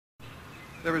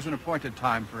There is an appointed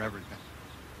time for everything,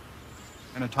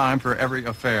 and a time for every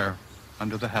affair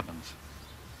under the heavens.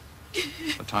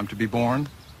 A time to be born,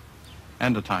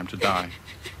 and a time to die.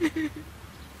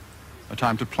 A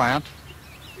time to plant,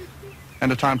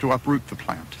 and a time to uproot the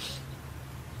plant.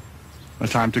 A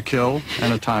time to kill,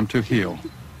 and a time to heal.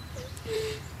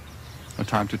 A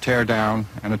time to tear down,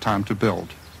 and a time to build.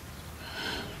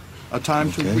 A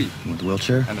time to weep, with the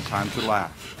wheelchair, and a time to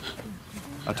laugh.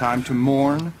 A time to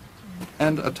mourn,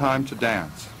 and a time to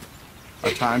dance.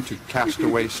 A time to cast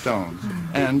away stones,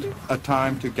 and a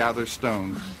time to gather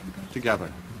stones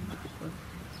together.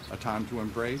 A time to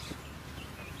embrace,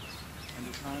 and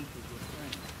a time to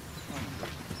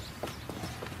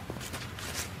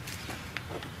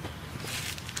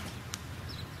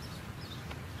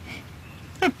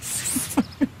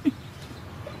refrain.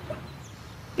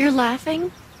 You're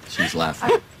laughing? She's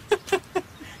laughing.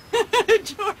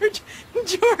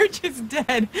 George is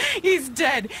dead. He's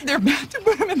dead. They're about to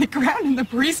put him in the ground, and the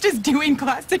priest is doing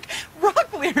classic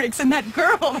rock lyrics, and that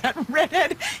girl, that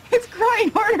redhead, is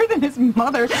crying harder than his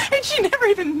mother, and she never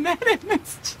even met him.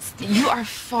 It's just... You are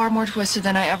far more twisted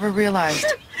than I ever realized.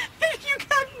 You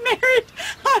got married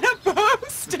on a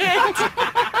posting.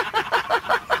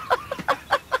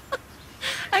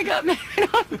 I got married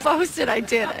on Posted. I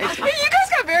did. You guys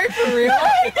got married for real?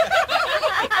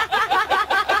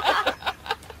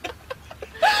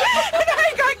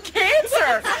 I got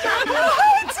cancer.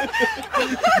 What?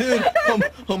 Dude,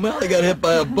 O'Malley got hit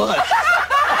by a bus.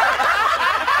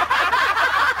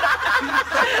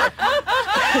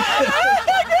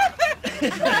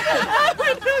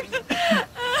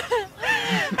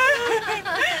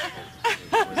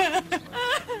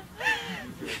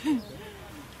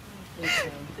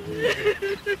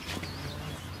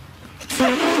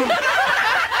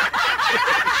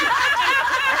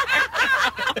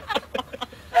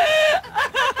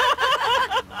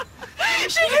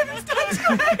 She didn't stop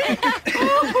crying.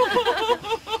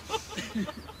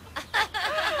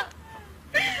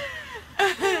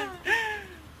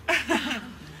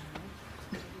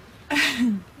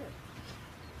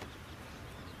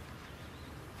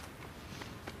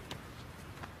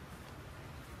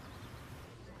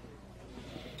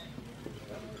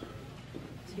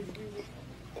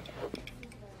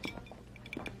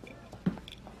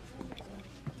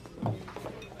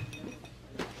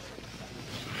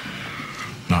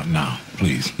 Not now,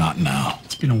 please, not now.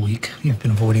 It's been a week. You've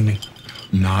been avoiding me.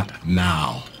 Not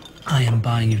now. I am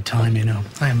buying you time, you know.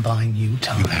 I am buying you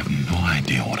time. You have no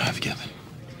idea what I've given.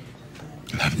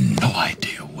 You have no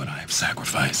idea what I have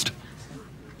sacrificed.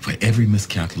 For every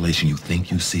miscalculation you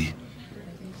think you see,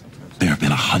 there have been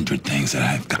 100 things that I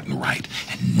have gotten right,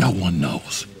 and no one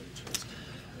knows.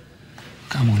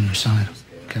 I'm on your side,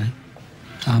 okay?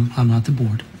 I'm not the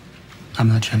board. I'm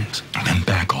not Jennings. Then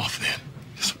back off, then.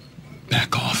 Just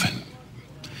back off and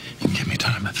give me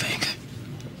time to think.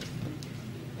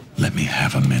 Let me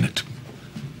have a minute.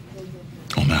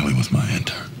 O'Malley was my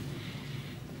intern.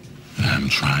 And I'm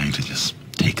trying to just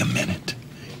take a minute.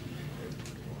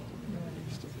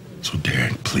 So,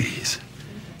 Derek, please,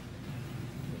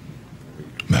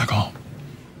 back off.